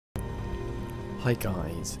Hi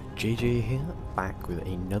guys, JJ here, back with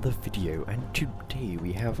another video, and today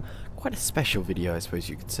we have quite a special video, I suppose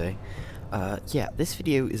you could say. Yeah, this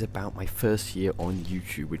video is about my first year on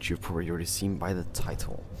YouTube, which you've probably already seen by the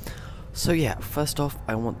title. So yeah, first off,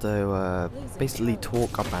 I want to basically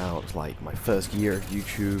talk about like my first year of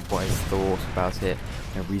YouTube, what I thought about it,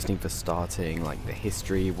 my reasoning for starting, like the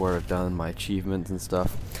history, what I've done, my achievements and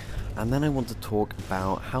stuff. And then I want to talk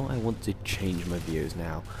about how I want to change my videos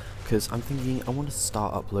now, because I'm thinking I want to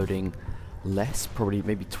start uploading less, probably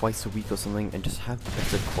maybe twice a week or something, and just have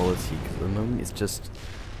better quality, because at the moment it's just,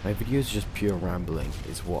 my videos are just pure rambling,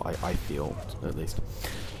 is what I feel, at least.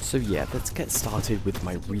 So yeah, let's get started with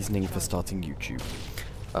my reasoning for starting YouTube.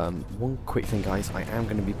 One quick thing guys, I am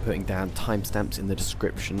going to be putting down timestamps in the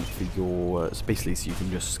description for your, so basically so you can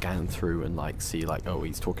just scan through and like see like, oh,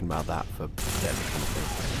 he's talking about that for that kind of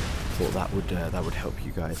thing. Thought that would help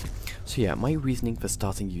you guys. So yeah, my reasoning for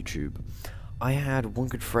starting YouTube. I had one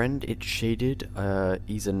good friend, it's Shaded,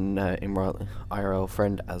 he's an IRL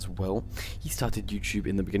friend as well. He started YouTube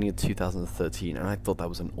in the beginning of 2013 and I thought that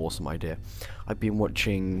was an awesome idea. I've been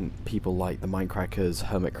watching people like the Minecrackers,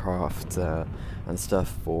 Hermitcraft and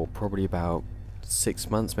stuff for probably about 6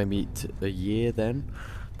 months, maybe a year then.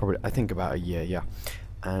 Probably, I think about a year, yeah.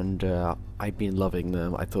 And I've been loving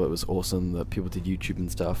them. I thought it was awesome that people did YouTube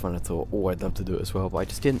and stuff, and I thought, oh, I'd love to do it as well, but I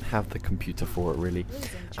just didn't have the computer for it really,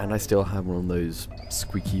 and I still have one of those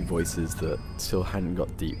squeaky voices that still hadn't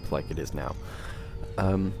got deep like it is now.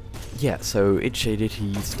 Yeah, so It's Shaded,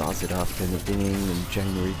 he started up in the beginning in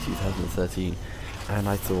January 2013, and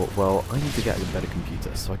I thought, well, I need to get a better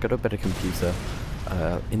computer, so I got a better computer.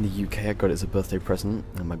 In the UK I got it as a birthday present,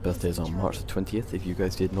 and my birthday is on March the 20th, if you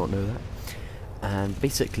guys did not know that. And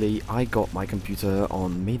basically I got my computer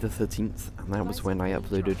on May the 13th, and that was when I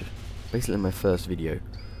uploaded basically my first video.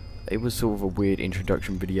 It was sort of a weird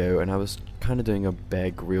introduction video, and I was kind of doing a Bear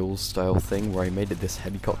Grylls style thing where I made it this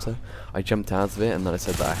helicopter. I jumped out of it and then I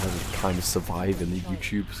said that I had to kind of survive in the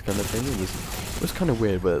YouTube kind of thing. It was kind of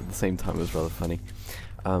weird, but at the same time it was rather funny.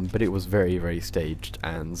 But it was very, very staged,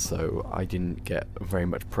 and so I didn't get very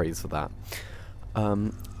much praise for that.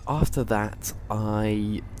 After that,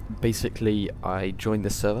 I joined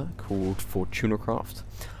this server called FortunaCraft.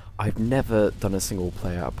 I've never done a single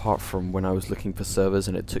player apart from when I was looking for servers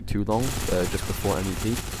and it took too long, just before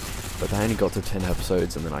MEP. But I only got to 10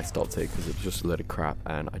 episodes and then I stopped it because it was just a load of crap,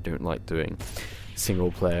 and I don't like doing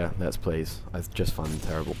single player Let's Plays. I just find them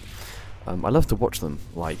terrible. I love to watch them,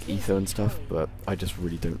 like Ether and stuff, but I just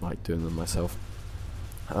really don't like doing them myself.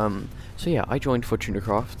 So yeah, I joined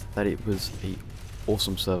FortunaCraft. That it was a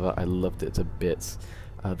awesome server. I loved it to bits.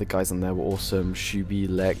 The guys on there were awesome. Shuby,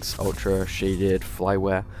 Lex, Ultra, Shaded,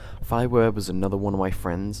 Flyware. Flyware was another one of my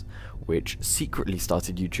friends, which secretly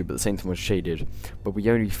started YouTube at the same time as Shaded, but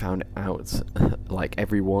we only found out, like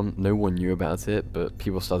no one knew about it, but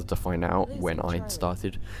people started to find out when I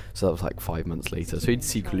started, so that was like 5 months later, so he'd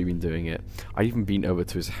secretly been doing it. I'd even been over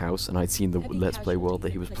to his house, and I'd seen the Let's Play world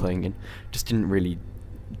that he was playing in. Just didn't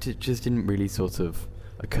really sort of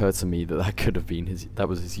occurred to me that that could have been that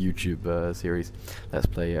was his YouTube series, Let's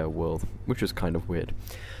Play World, which was kind of weird.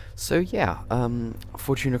 So yeah,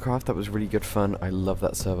 FortunaCraft, that was really good fun. I love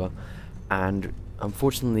that server, and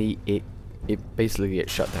unfortunately it basically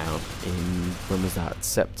gets shut down in, when was that,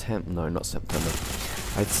 September? No, not September.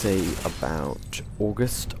 I'd say about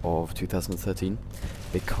August of 2013,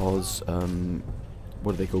 because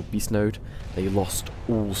what are they called? Beast Node. They lost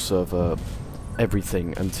all server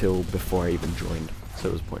everything until before I even joined. So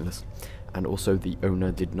it was pointless, and also the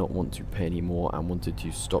owner did not want to pay anymore and wanted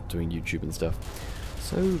to stop doing YouTube and stuff,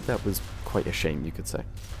 so that was quite a shame, you could say.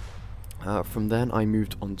 From then I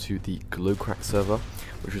moved on to the Glowcrack server,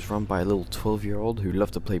 which was run by a little 12-year-old who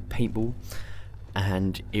loved to play paintball,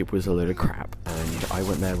 and it was a load of crap, and I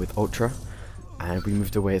went there with Ultra, and we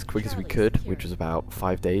moved away as quick as we could, which was about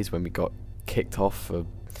 5 days, when we got kicked off for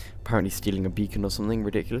apparently stealing a beacon or something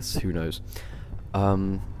ridiculous, who knows.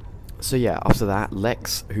 So yeah, after that,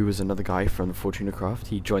 Lex, who was another guy from FortunaCraft,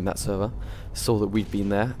 he joined that server, saw that we'd been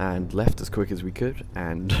there, and left as quick as we could,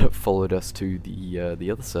 and followed us to the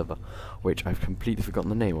other server, which I've completely forgotten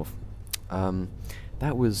the name of.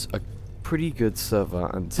 That was a pretty good server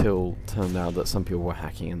until it turned out that some people were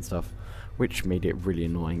hacking and stuff, which made it really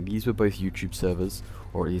annoying. These were both YouTube servers,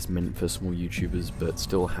 or at least meant for small YouTubers, but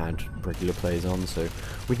still had regular players on, so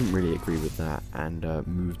we didn't really agree with that, and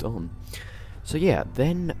moved on. So yeah,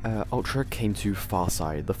 then Ultra came to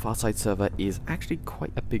Farside. The Farside server is actually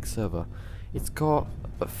quite a big server. It's got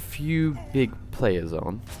a few big players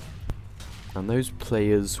on, and those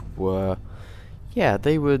players were, yeah,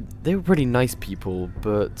 they were pretty nice people,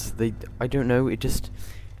 but I don't know, it just,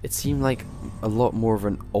 it seemed like a lot more of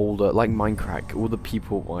an older, like Minecraft. All the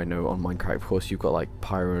people I know on Minecraft, of course, you've got like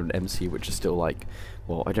Pyro and MC, which are still like,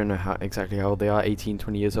 well, I don't know exactly how old they are, 18,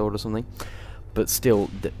 20 years old or something. But still,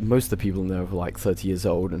 most of the people in there were like 30 years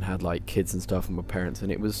old and had like kids and stuff and were parents,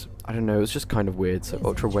 and it was, I don't know, it was just kind of weird. So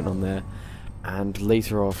Ultra went on there, and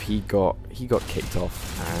later off he got kicked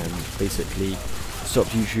off and basically stopped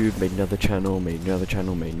YouTube, made another channel, made another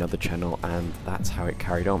channel, made another channel, and that's how it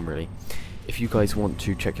carried on really. If you guys want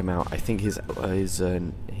to check him out, I think his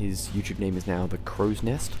YouTube name is now The Crow's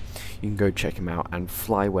Nest. You can go check him out, and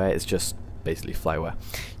Flyware is just basically Flyware.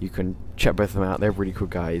 You can check both of them out. They're really cool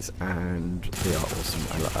guys, and they are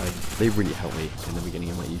awesome. They really helped me in the beginning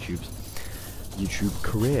of my YouTube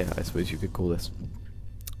career, I suppose you could call this.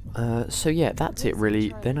 So yeah, that's it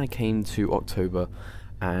really. Then I came to October,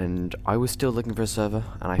 and I was still looking for a server,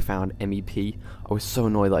 and I found MEP. I was so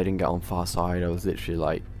annoyed that I didn't get on Farside. I was literally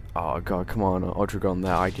like, oh god, come on, Ultra got on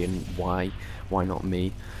there, I didn't, why not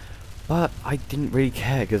me? But I didn't really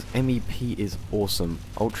care, because MEP is awesome.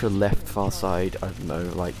 Ultra left Farside, I don't know,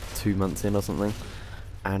 like 2 months in or something,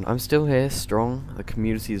 and I'm still here, strong. The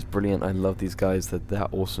community is brilliant. I love these guys, they're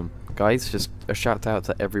awesome. Guys, just a shout out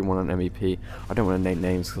to everyone on MEP. I don't want to name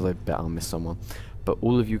names because I bet I'll miss someone. But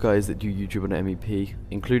all of you guys that do YouTube on MEP,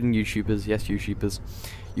 including YouTubers, yes, YouTubers,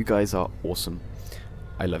 you guys are awesome.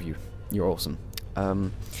 I love you. You're awesome.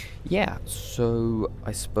 Yeah, so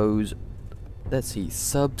I suppose, let's see,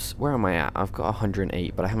 subs, where am I at? I've got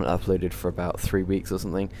 108, but I haven't uploaded for about 3 weeks or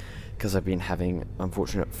something, because I've been having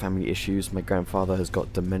unfortunate family issues. My grandfather has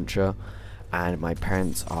got dementia, and my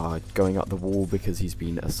parents are going up the wall because he's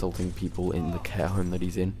been assaulting people in the care home that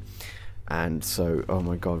he's in. And so, oh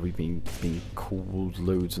my god, we've been called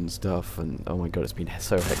loads and stuff, and oh my god, it's been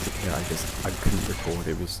so hectic here. I couldn't record.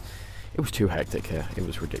 It was too hectic here. It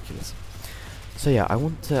was ridiculous. So yeah, I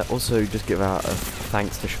want to also just give out a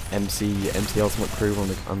thanks to MC Ultimate Crew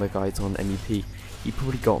on the guides on MEP.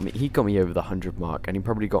 He got me over the 100 mark, and he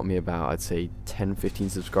probably got me about, I'd say, 10-15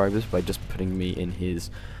 subscribers by just putting me in his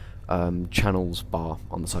channels bar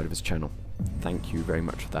on the side of his channel. Thank you very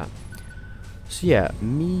much for that. So yeah,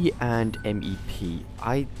 me and MEP,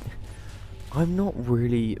 I'm not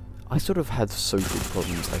really, I sort of had social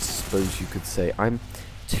problems, I suppose you could say. I'm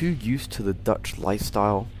too used to the Dutch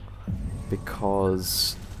lifestyle,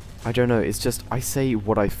 because, I don't know, it's just, I say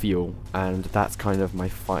what I feel, and that's kind of my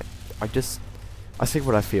fight. I say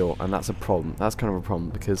what I feel, and that's a problem. That's kind of a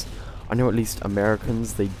problem, because I know at least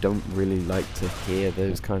Americans, they don't really like to hear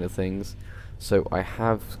those kind of things. So I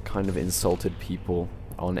have kind of insulted people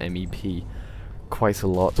on MEP quite a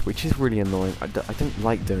lot, which is really annoying. I don't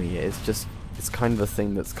like doing it. It's just, it's kind of a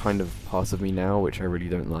thing that's kind of part of me now, which I really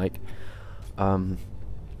don't like.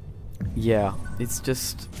 Yeah, it's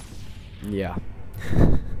just, yeah.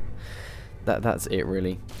 That's it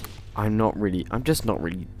really. I'm just not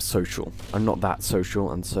really social. I'm not that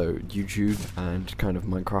social, and so YouTube and kind of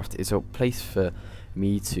Minecraft is a place for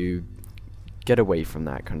me to get away from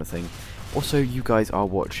that kind of thing. Also, you guys are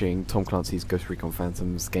watching Tom Clancy's Ghost Recon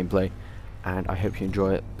Phantoms gameplay, and I hope you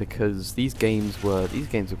enjoy it, because these games were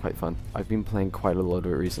quite fun. I've been playing quite a lot of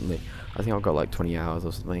it recently. I think I've got like 20 hours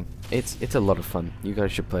or something. It's a lot of fun. You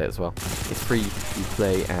guys should play it as well. It's free to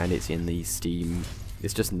play, and it's in the Steam.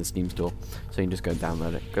 It's just in the Steam store, so you can just go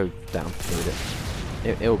download it. Go download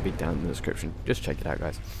it. It'll be down in the description. Just check it out,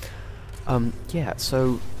 guys. Yeah.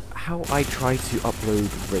 So how I try to upload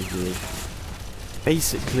regularly.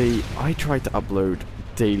 Basically, I try to upload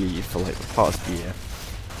daily for like the past year.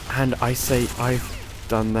 And I say I've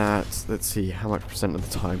done that, let's see, how much percent of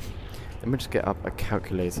the time. Let me just get up a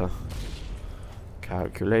calculator.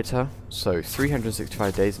 So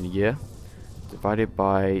 365 days in a year, divided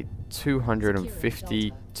by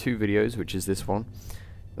 252 videos, which is this one.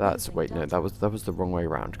 That's, wait, no, that was the wrong way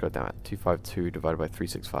around. Go down at 252 divided by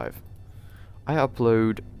 365. I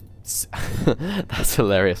upload, that's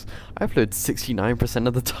hilarious. I upload 69%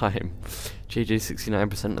 of the time. JJ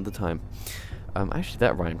 69% of the time. Actually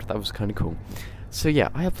that rhymed, that was kind of cool. So yeah,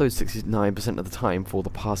 I upload 69% of the time for the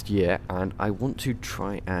past year, and I want to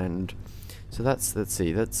try and, so that's, let's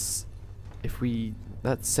see, that's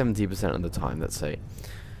 70% of the time, let's say.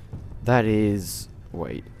 That is,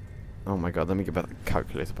 wait, oh my god, let me get the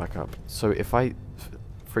calculator back up. So if I,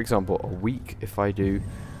 for example, a week, if I do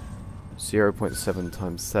 0.7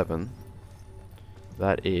 times 7,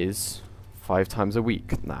 that is 5 times a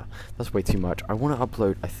week. Nah, that's way too much. I want to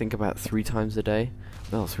upload, I think, about 3 times a day.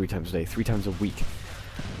 No, 3 times a day, 3 times a week.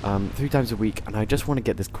 3 times a week, and I just want to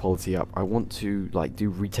get this quality up. I want to, like, do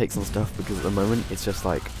retakes and stuff, because at the moment, it's just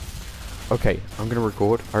like, okay, I'm going to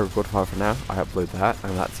record. I record half an hour, I upload that,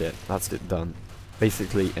 and that's it. That's it done.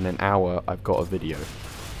 Basically, in an hour, I've got a video.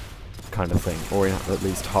 kind of thing, or in at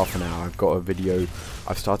least half an hour I've got a video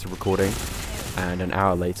I've started recording, and an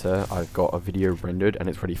hour later I've got a video rendered and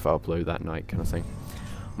it's ready for upload that night, kind of thing.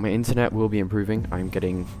 My internet will be improving. I'm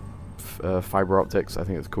getting fiber optics, I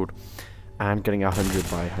think it's called, and getting 100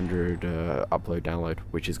 by 100 upload download,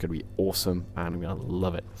 which is going to be awesome, and I'm going to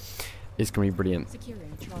love it. It's going to be brilliant.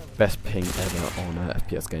 Best ping ever on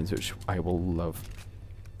FPS games, which I will love.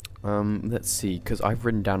 Let's see, because I've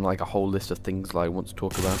written down like a whole list of things that I want to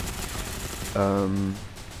talk about.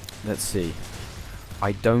 Let's see.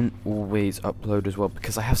 I don't always upload as well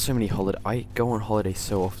because I have so many I go on holiday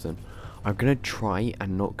so often. I'm gonna try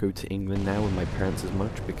and not go to England now with my parents as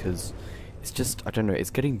much because it's just, I don't know, it's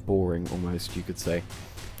getting boring almost, you could say.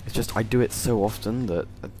 It's just, I do it so often that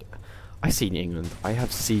I have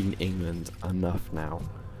seen England enough now.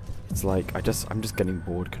 It's like, I'm just getting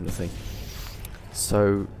bored, kind of thing.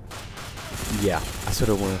 So, yeah, I sort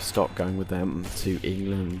of want to stop going with them to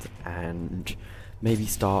England and maybe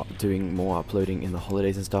start doing more uploading in the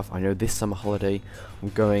holidays and stuff. I know this summer holiday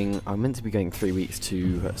I'm meant to be going 3 weeks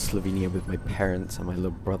to Slovenia with my parents and my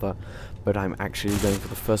little brother, but I'm actually going for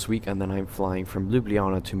the first week, and then I'm flying from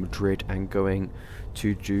Ljubljana to Madrid and going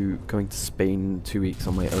to Spain 2 weeks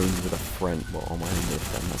on my own with a friend. Well, on my own with a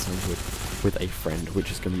friend, that sounds weird. With a friend,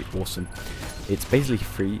 which is going to be awesome. It's basically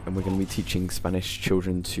free, and we're going to be teaching Spanish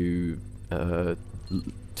children to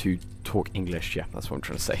talk English. Yeah, that's what I'm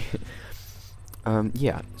trying to say.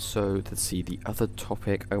 Yeah, so let's see, the other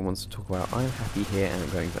topic I want to talk about. I'm happy here and I'm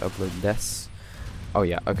going to upload less. Oh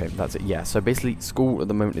yeah, okay, that's it. Yeah, so basically school at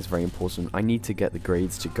the moment is very important. I need to get the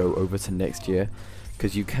grades to go over to next year,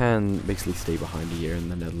 because you can basically stay behind a year in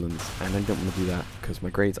the Netherlands, and I don't want to do that because my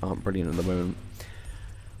grades aren't brilliant at the moment,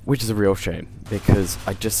 which is a real shame, because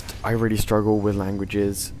I really struggle with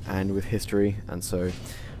languages and with history, and so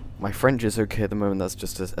my French is okay at the moment. That's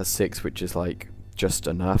just a 6, which is like just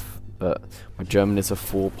enough. But my German is a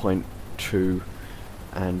 4.2,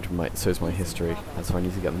 and so is my history, and so I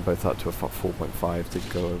need to get them both up to a 4.5 to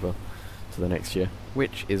go over to the next year,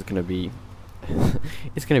 which is going to be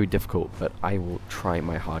it's going to be difficult, but I will try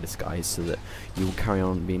my hardest, guys, so that you will carry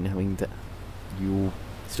on you will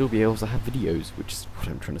still be able to have videos, which is what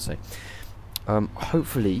I'm trying to say.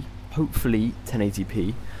 Hopefully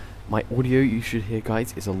 1080p. My audio you should hear,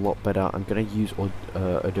 guys, is a lot better. I'm going to use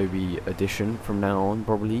Adobe Audition from now on,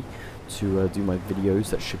 probably, to do my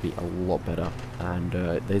videos. That should be a lot better. And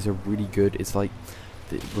there's a really good, it's like,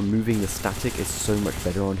 removing the static is so much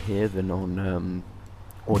better on here than on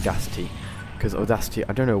Audacity. Because Audacity,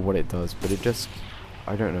 I don't know what it does, but it just,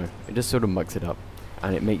 I don't know, it just sort of mucks it up.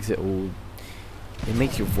 And it makes it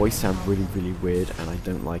makes your voice sound really, really weird, and I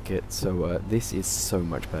don't like it. So this is so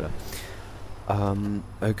much better.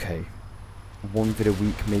 Okay, 1 video a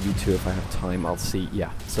week, maybe 2 if I have time, I'll see.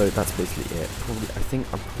 Yeah, so that's basically it. I think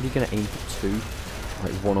I'm probably going to aim for 2,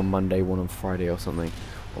 like 1 on Monday, 1 on Friday or something,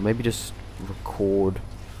 or maybe just record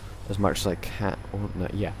as much as I can, or no,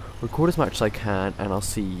 yeah, record as much as I can, and I'll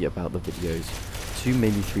see about the videos. 2,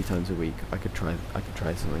 maybe 3 times a week. I could try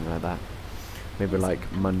something like that. Maybe like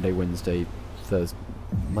Monday, Wednesday,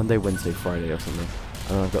 Friday or something.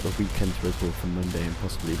 And I've got the weekend to record for Monday and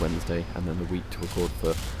possibly Wednesday, and then the week to record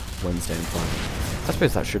for Wednesday and Friday. I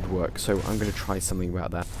suppose that should work, so I'm going to try something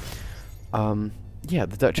about that. Yeah,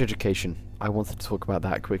 the Dutch education. I wanted to talk about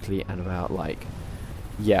that quickly, and about, like,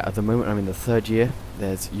 yeah, at the moment I'm in the 3rd year.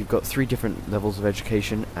 You've got 3 different levels of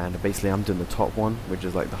education, and basically I'm doing the top one, which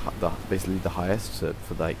is like basically the highest, so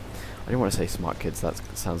for, like, I don't want to say smart kids, that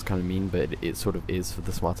sounds kind of mean, but it sort of is for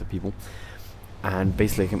the smarter people. And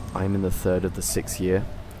basically I'm in the 3rd of the 6th year.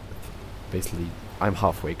 Basically I'm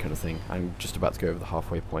halfway, kind of thing. I'm just about to go over the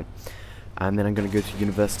halfway point, and then I'm going to go to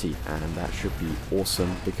university, and that should be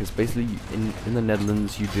awesome, because basically in the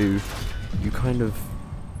Netherlands you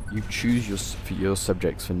choose your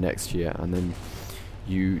subjects for next year, and then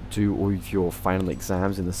you do all of your final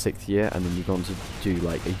exams in the 6th year, and then you go on to do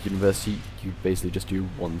like a university. You basically just do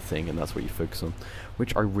one thing, and that's what you focus on,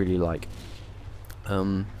 which I really like.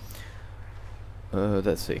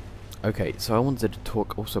 Let's see. Okay, so I wanted to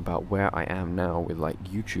talk also about where I am now with like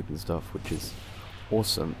YouTube and stuff, which is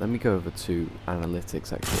awesome. Let me go over to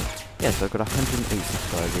analytics actually. Yeah, so I've got 108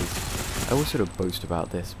 subscribers. I always sort of boast about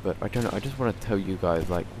this, but I don't know, I just want to tell you guys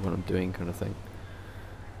like what I'm doing, kind of thing.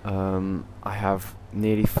 I have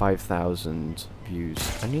nearly 5,000 views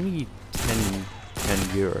and nearly 10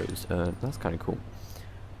 euros. That's kind of cool.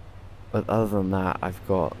 But other than that, I've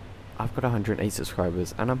got 108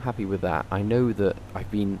 subscribers, and I'm happy with that. I know that I've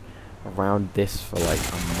been around this for like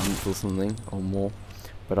a month or something, or more,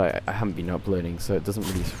 but I haven't been uploading, so it doesn't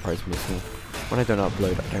really surprise me at all. When I don't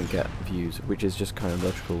upload, I don't get views, which is just kind of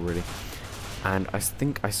logical, really. and I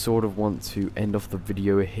think I sort of want to end off the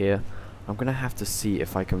video here. I'm gonna have to see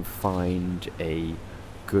if I can find a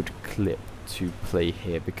good clip to play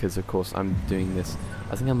here, because of course I'm doing this.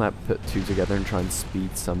 I think I might put two together and try and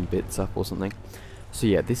speed some bits up or something. So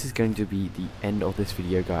yeah, this is going to be the end of this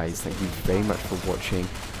video, guys. Thank you very much for watching.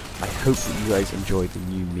 I hope that you guys enjoyed the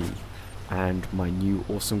new me and my new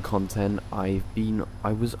awesome content. I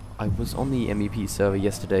was on the MEP server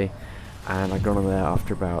yesterday, and I got on there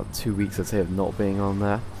after about 2 weeks, I'd say, of not being on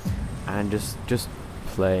there, and just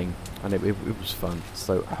playing, and it was fun.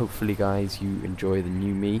 So hopefully, guys, you enjoy the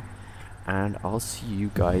new me, and I'll see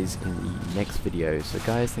you guys in the next video. So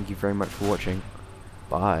guys, thank you very much for watching.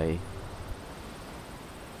 Bye.